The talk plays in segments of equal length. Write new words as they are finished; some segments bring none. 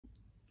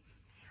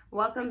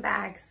Welcome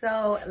back.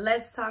 So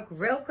let's talk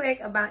real quick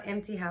about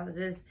empty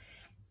houses.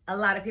 A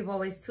lot of people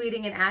always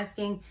tweeting and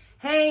asking,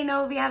 hey,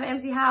 Novi, I have an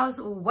empty house.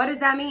 What does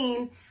that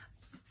mean?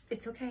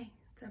 It's okay.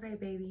 It's all right,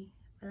 baby.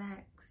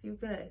 Relax. You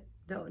good.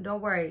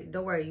 Don't worry.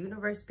 Don't worry.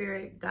 Universe,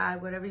 spirit,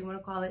 God, whatever you want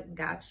to call it,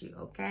 got you.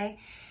 Okay.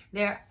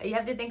 You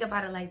have to think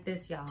about it like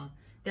this, y'all.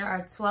 There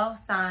are 12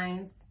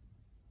 signs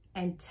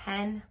and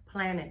 10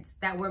 planets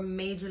that we're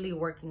majorly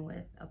working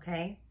with.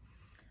 Okay.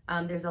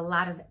 There's a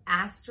lot of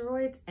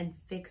asteroids and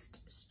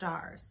fixed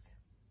stars,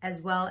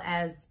 as well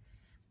as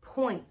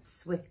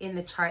points within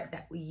the chart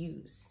that we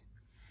use.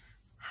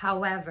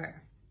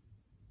 However,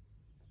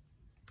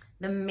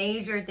 the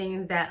major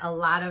things that a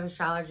lot of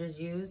astrologers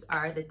use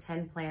are the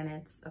 10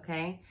 planets,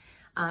 okay?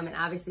 And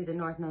obviously the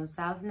North Node,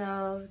 South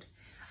Node,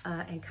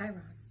 and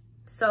Chiron.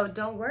 So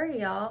don't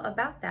worry, y'all,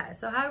 about that.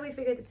 So how do we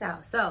figure this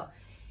out? So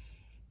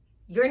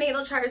your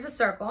natal chart is a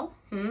circle.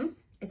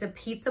 It's a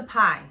pizza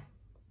pie.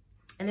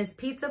 And this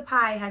pizza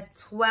pie has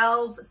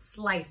 12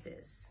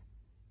 slices.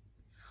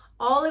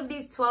 All of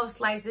these 12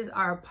 slices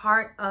are a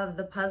part of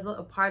the puzzle,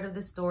 a part of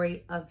the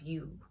story of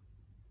you,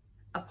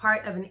 a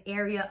part of an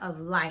area of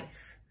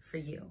life for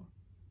you,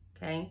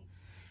 okay?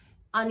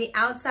 On the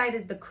outside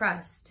is the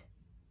crust.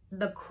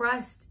 The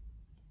crust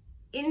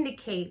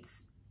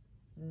indicates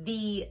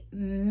the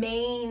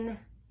main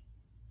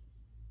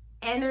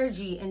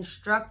energy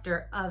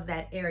instructor of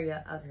that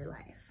area of your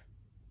life.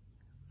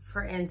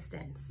 For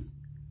instance,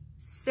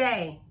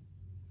 say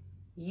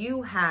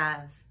you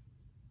have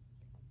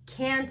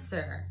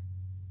Cancer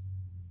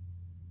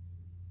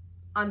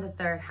on the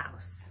 3rd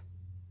house,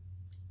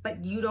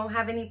 but you don't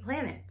have any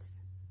planets.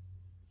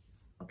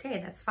 Okay,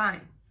 that's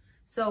fine.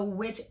 So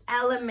which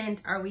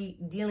element are we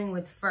dealing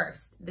with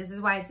first? This is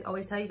why I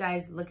always tell you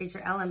guys, look at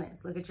your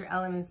elements, look at your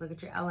elements, look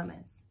at your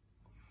elements.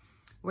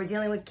 We're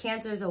dealing with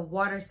Cancer as a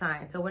water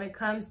sign. So when it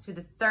comes to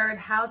the 3rd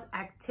house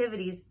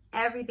activities,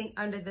 everything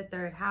under the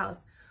 3rd house,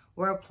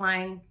 we're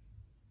applying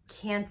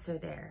Cancer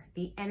there.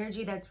 The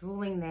energy that's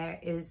ruling there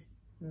is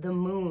the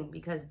moon,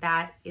 because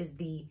that is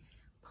the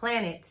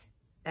planet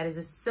that is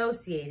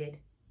associated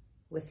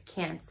with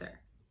Cancer.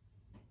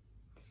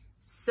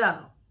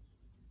 So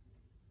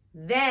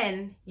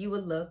then you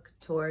would look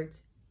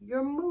towards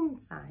your moon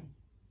sign,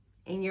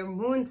 and your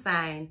moon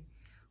sign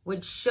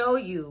would show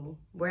you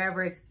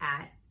wherever it's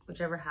at,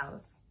 whichever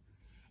house,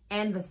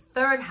 and the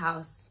 3rd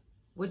house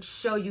would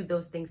show you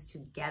those things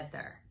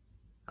together,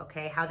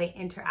 okay, how they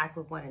interact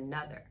with one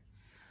another.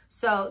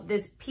 So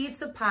this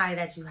pizza pie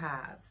that you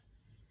have,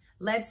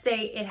 let's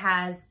say it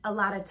has a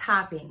lot of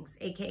toppings,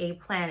 aka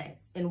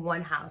planets, in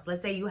one house.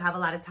 Let's say you have a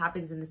lot of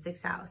toppings in the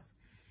 6th house.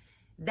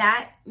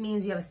 That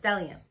means you have a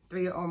stellium,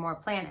 3 or more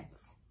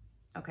planets,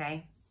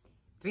 okay?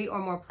 3 or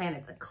more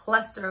planets, a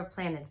cluster of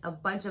planets, a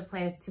bunch of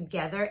planets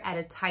together at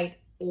a tight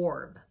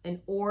orb.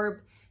 An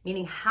orb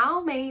meaning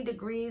how many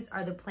degrees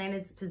are the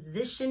planets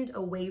positioned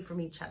away from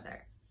each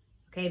other,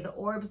 okay? The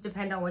orbs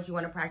depend on what you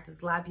want to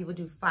practice. A lot of people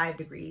do 5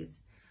 degrees,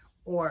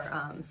 or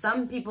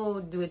some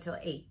people do it till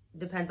 8.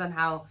 Depends on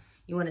how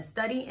you want to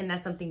study, and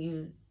that's something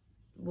you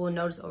will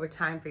notice over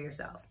time for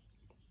yourself.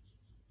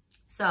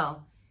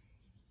 So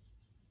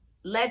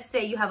let's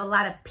say you have a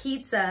lot of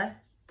pizza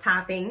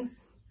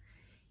toppings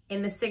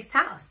in the 6th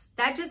house.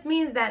 That just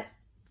means that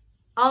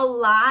a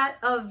lot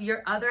of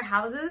your other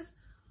houses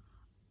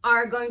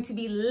are going to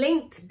be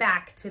linked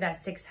back to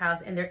that 6th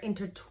house, and they're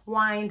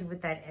intertwined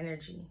with that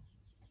energy.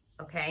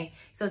 Okay,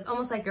 so it's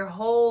almost like your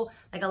whole,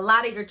 like a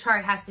lot of your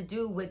chart has to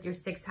do with your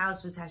 6th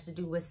house, which has to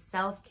do with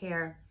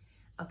self-care,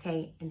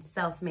 okay, and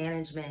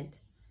self-management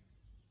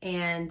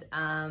and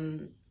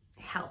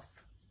health.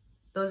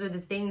 Those are the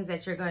things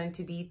that you're going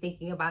to be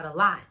thinking about a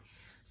lot.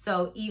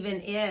 So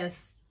even if,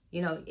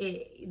 you know,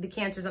 the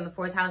Cancer's on the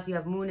 4th house, you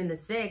have moon in the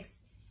 6th,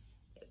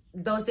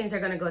 those things are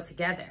going to go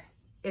together.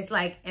 It's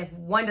like if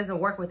one doesn't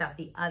work without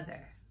the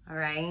other, all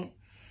right?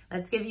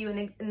 Let's give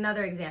you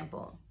another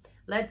example.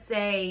 Let's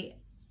say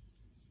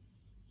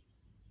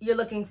you're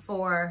looking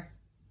for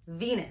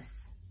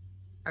Venus,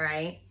 all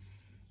right?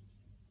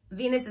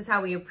 Venus is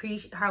how we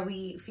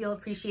feel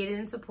appreciated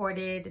and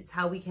supported. It's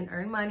how we can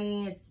earn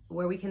money. It's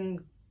where we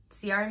can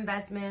see our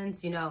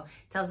investments, you know,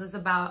 it tells us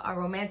about our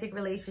romantic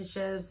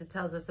relationships. It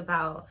tells us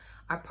about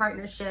our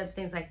partnerships,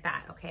 things like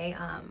that, okay?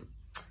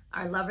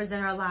 Our lovers in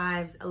our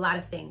lives, a lot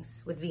of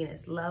things with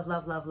Venus. Love,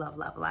 love, love, love,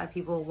 love. A lot of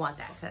people want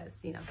that because,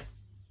 you know,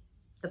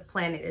 the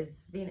planet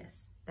is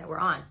Venus that we're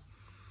on.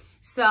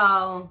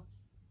 So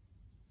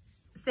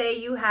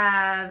say you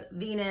have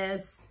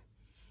Venus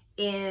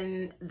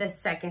in the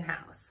 2nd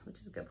house, which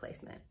is a good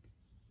placement.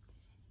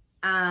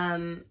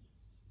 And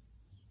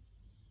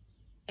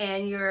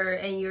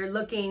you're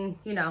looking,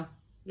 you know,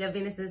 you have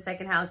Venus in the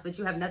 2nd house, but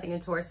you have nothing in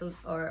Taurus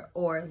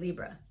or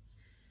Libra.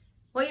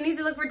 Well, you need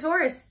to look for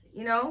Taurus,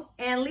 you know,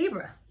 and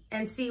Libra,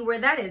 and see where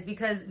that is,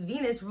 because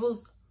Venus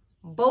rules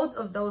both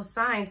of those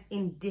signs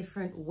in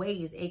different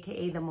ways,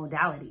 aka the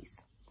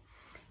modalities.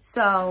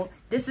 So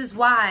this is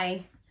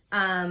why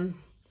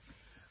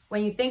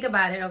when you think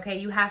about it, okay,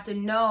 you have to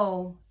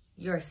know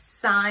your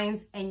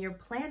signs and your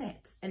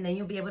planets, and then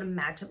you'll be able to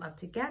match them up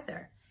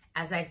together.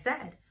 As I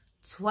said,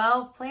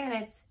 12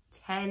 planets,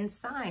 10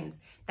 signs.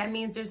 That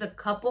means there's a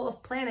couple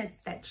of planets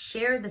that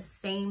share the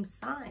same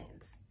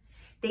signs.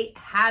 They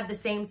have the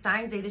same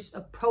signs, they just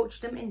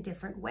approach them in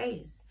different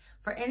ways.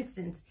 For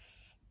instance,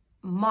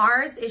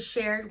 Mars is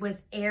shared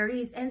with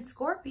Aries and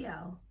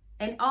Scorpio.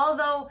 And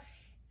although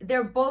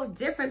they're both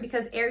different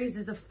because Aries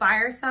is a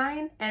fire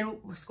sign and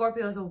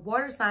Scorpio is a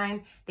water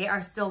sign, they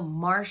are still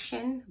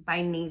Martian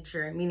by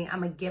nature, meaning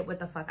I'm gonna get what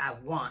the fuck I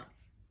want,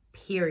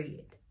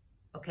 period.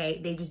 Okay,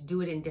 they just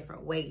do it in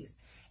different ways.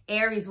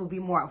 Aries will be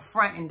more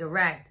upfront and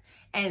direct,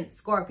 and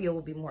Scorpio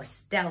will be more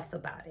stealth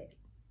about it.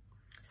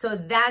 So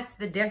that's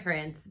the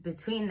difference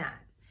between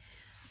that.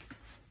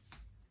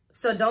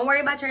 So don't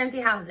worry about your empty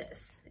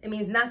houses. It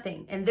means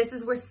nothing. And this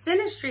is where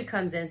synastry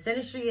comes in.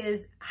 Synastry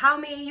is how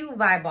me and you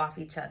vibe off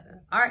each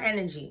other, our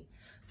energy.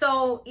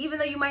 So even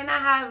though you might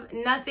not have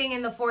nothing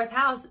in the 4th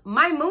house,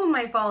 my moon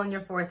might fall in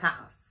your 4th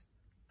house.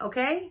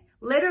 Okay?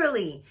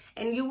 Literally.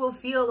 And you will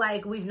feel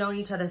like we've known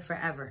each other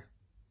forever.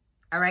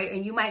 All right?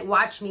 And you might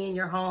watch me in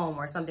your home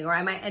or something, or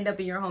I might end up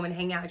in your home and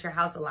hang out at your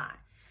house a lot.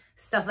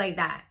 Stuff like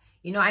that.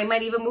 You know, I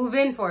might even move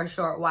in for a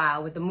short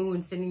while with the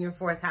moon sitting in your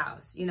 4th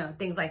house, you know,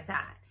 things like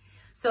that.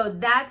 So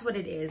that's what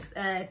it is.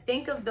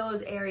 Think of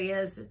those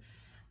areas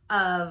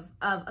of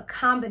a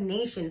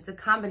combination. It's a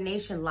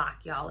combination lock,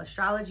 y'all.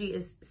 Astrology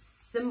is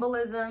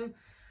symbolism,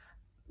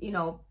 you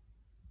know,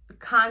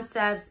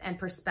 concepts and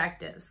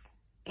perspectives,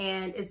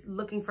 and it's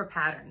looking for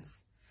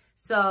patterns.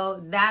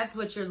 So that's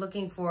what you're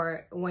looking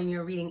for when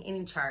you're reading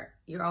any chart,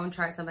 your own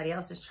chart, somebody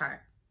else's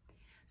chart.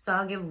 So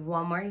I'll give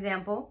one more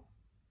example.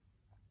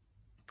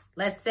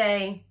 Let's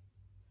say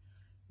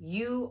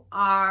you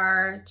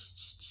are...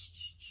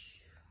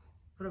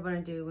 What am I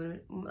going to do?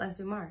 Let's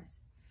do Mars.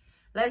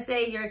 Let's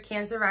say you're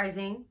Cancer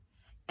rising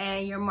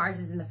and your Mars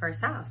is in the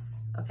 1st house,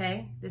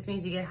 okay? This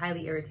means you get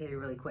highly irritated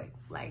really quick.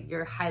 Like,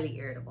 you're highly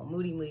irritable,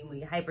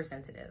 moody,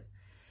 hypersensitive.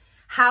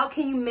 How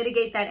can you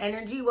mitigate that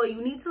energy? Well,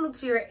 you need to look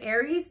to your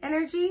Aries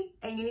energy,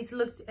 and you need to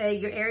look to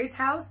your Aries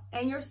house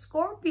and your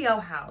Scorpio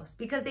house,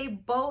 because they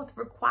both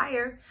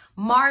require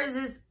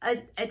Mars's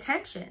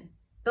attention.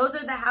 Those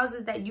are the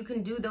houses that you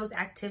can do those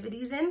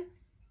activities in,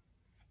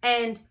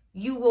 and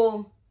you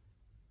will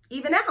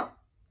even out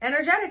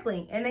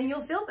energetically, and then you'll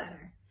feel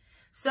better.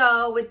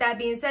 So with that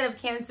being said, of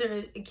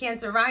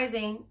Cancer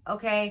rising,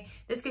 okay,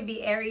 this could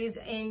be Aries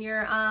in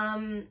your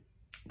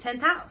 10th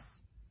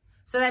house.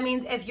 So that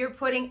means if you're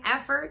putting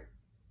effort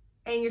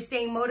and you're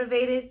staying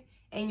motivated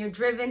and you're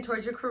driven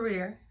towards your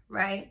career,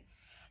 right?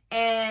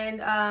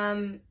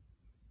 And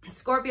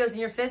Scorpio's in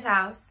your 5th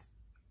house,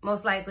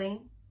 most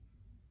likely.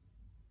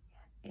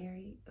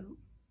 Aries. Ooh.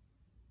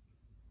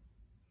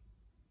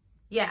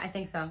 Yeah, I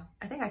think so.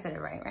 I think I said it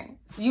right?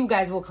 You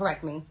guys will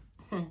correct me.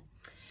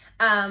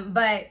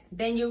 But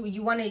then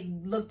you want to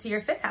look to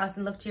your 5th house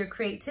and look to your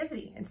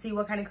creativity and see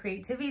what kind of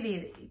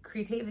creativity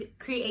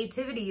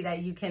that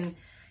you can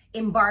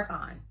embark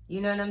on.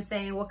 You know what I'm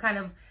saying? What kind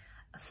of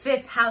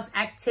 5th house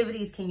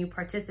activities can you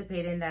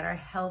participate in that are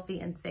healthy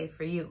and safe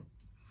for you?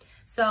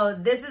 So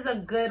this is a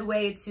good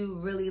way to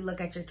really look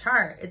at your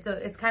chart.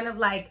 It's kind of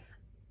like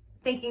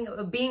thinking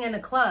of being in a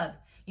club.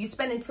 You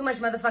spending too much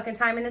motherfucking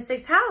time in the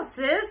 6th house,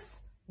 sis.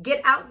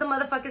 Get out the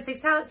motherfucking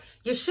 6th house.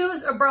 Your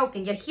shoes are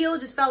broken. Your heel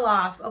just fell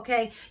off,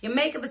 okay? Your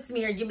makeup is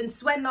smeared. You've been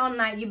sweating all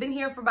night. You've been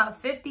here for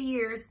about 50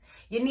 years.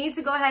 You need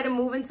to go ahead and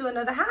move into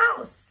another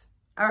house,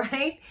 all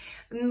right?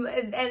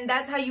 And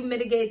that's how you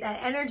mitigate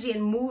that energy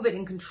and move it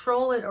and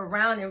control it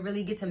around and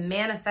really get to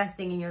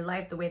manifesting in your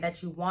life the way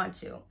that you want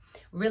to.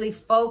 Really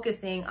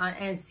focusing on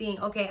and seeing,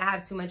 okay, I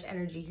have too much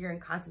energy here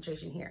and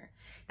concentration here.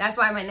 That's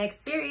why my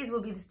next series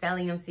will be the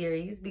stellium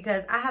series,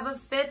 because I have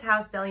a 5th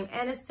house stellium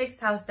and a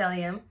 6th house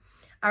stellium.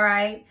 All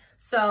right.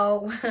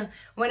 So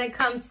when it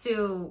comes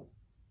to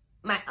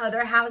my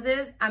other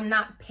houses, I'm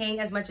not paying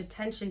as much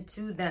attention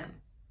to them.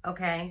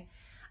 Okay.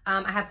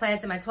 I have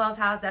planets in my 12th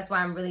house. That's why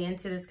I'm really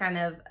into this kind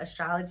of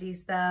astrology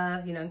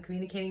stuff, you know, and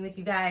communicating with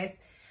you guys.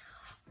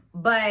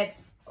 But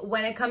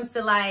when it comes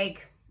to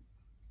like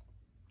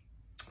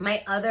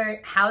my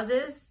other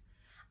houses,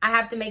 I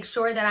have to make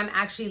sure that I'm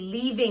actually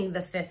leaving the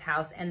 5th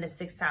house and the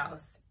 6th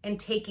house and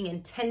taking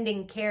and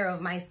tending care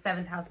of my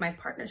 7th house, my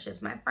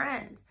partnerships, my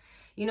friends.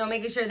 You know,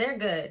 making sure they're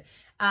good.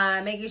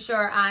 Making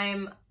sure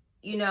I'm,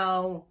 you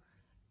know,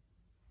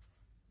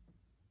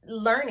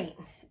 learning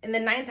in the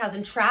 9th house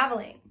and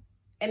traveling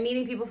and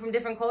meeting people from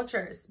different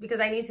cultures, because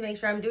I need to make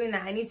sure I'm doing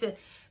that. I need to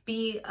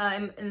be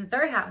in the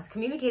 3rd house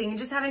communicating and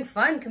just having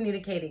fun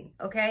communicating,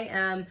 okay?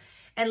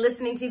 And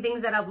listening to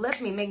things that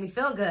uplift me, make me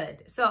feel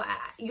good. So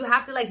you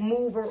have to like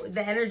move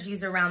the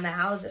energies around the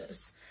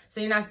houses.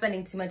 So you're not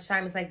spending too much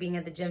time. It's like being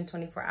at the gym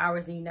 24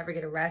 hours and you never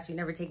get a rest. You're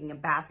never taking a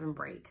bathroom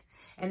break.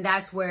 And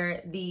that's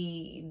where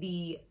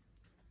the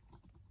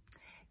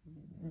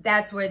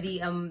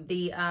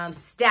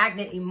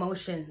stagnant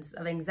emotions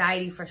of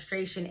anxiety,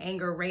 frustration,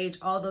 anger, rage,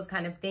 all those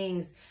kind of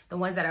things, the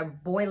ones that are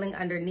boiling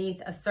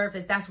underneath a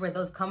surface, that's where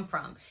those come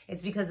from.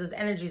 It's because those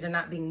energies are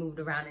not being moved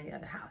around in the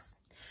other house.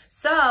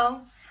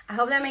 So I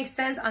hope that makes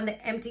sense on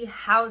the empty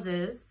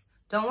houses.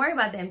 Don't worry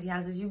about the empty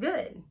houses. You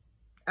good.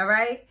 All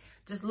right.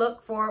 Just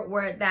look for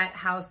where that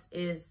house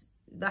is,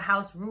 the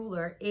house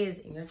ruler is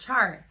in your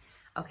chart.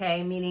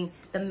 Okay. Meaning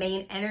the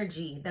main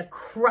energy, the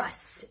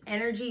crust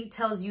energy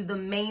tells you the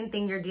main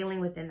thing you're dealing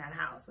with in that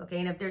house. Okay.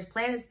 And if there's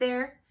planets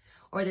there,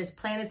 or there's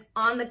planets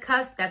on the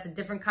cusp, that's a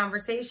different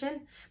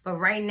conversation. But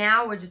right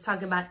now, we're just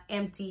talking about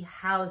empty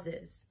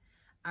houses.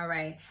 All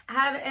right. I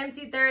have an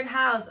empty third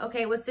house.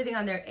 Okay, what's sitting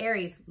on there?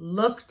 Aries.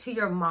 Look to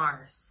your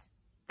Mars.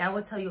 That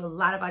will tell you a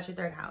lot about your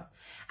third house.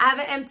 I have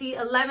an empty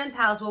 11th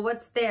house. Well,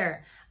 what's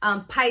there?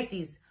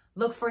 Pisces.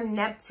 Look for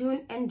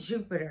Neptune and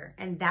Jupiter.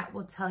 And that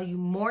will tell you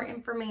more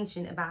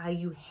information about how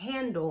you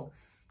handle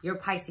your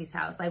Pisces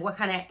house. Like what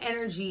kind of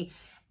energy,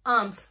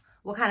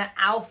 what kind of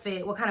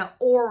outfit, what kind of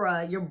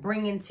aura you're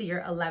bringing to your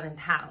 11th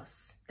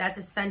house. That's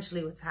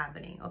essentially what's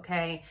happening,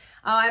 okay?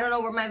 Oh, I don't know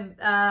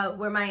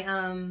where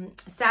my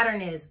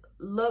Saturn is.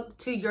 Look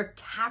to your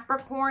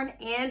Capricorn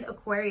and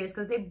Aquarius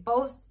because they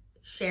both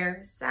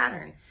share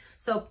Saturn.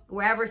 So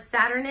wherever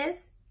Saturn is,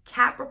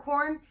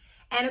 Capricorn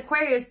and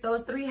Aquarius,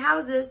 those three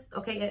houses,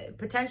 okay,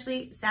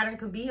 potentially Saturn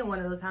could be in one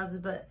of those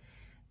houses, but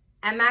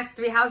at max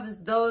 3 houses,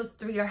 those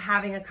 3 are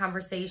having a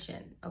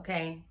conversation,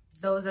 okay?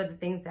 Those are the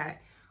things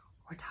that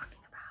we're talking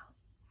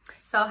about.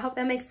 So I hope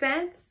that makes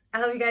sense. I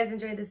hope you guys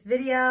enjoyed this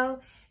video.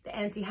 The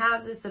empty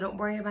houses, so don't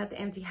worry about the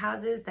empty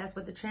houses. That's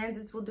what the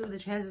transits will do. The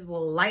transits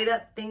will light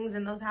up things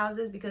in those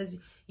houses because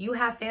you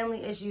have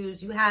family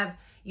issues. You have,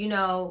 you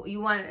know,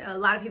 a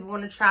lot of people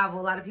want to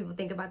travel. A lot of people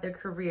think about their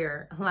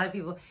career. A lot of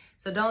people,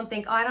 so don't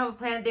think, oh, I don't have a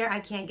planet there.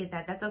 I can't get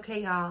that. That's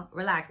okay, y'all.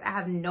 Relax. I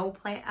have no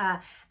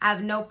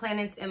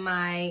planets in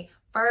my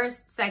first,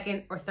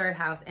 second, or third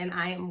house, and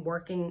I'm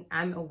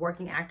a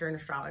working actor and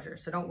astrologer,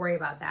 so don't worry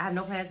about that. I have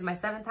no planets in my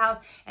 7th house,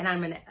 and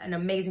I'm in an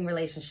amazing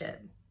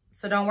relationship,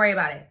 so don't worry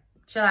about it.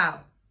 Chill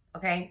out,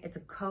 okay? It's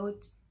a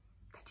code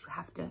that you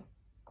have to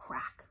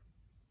crack.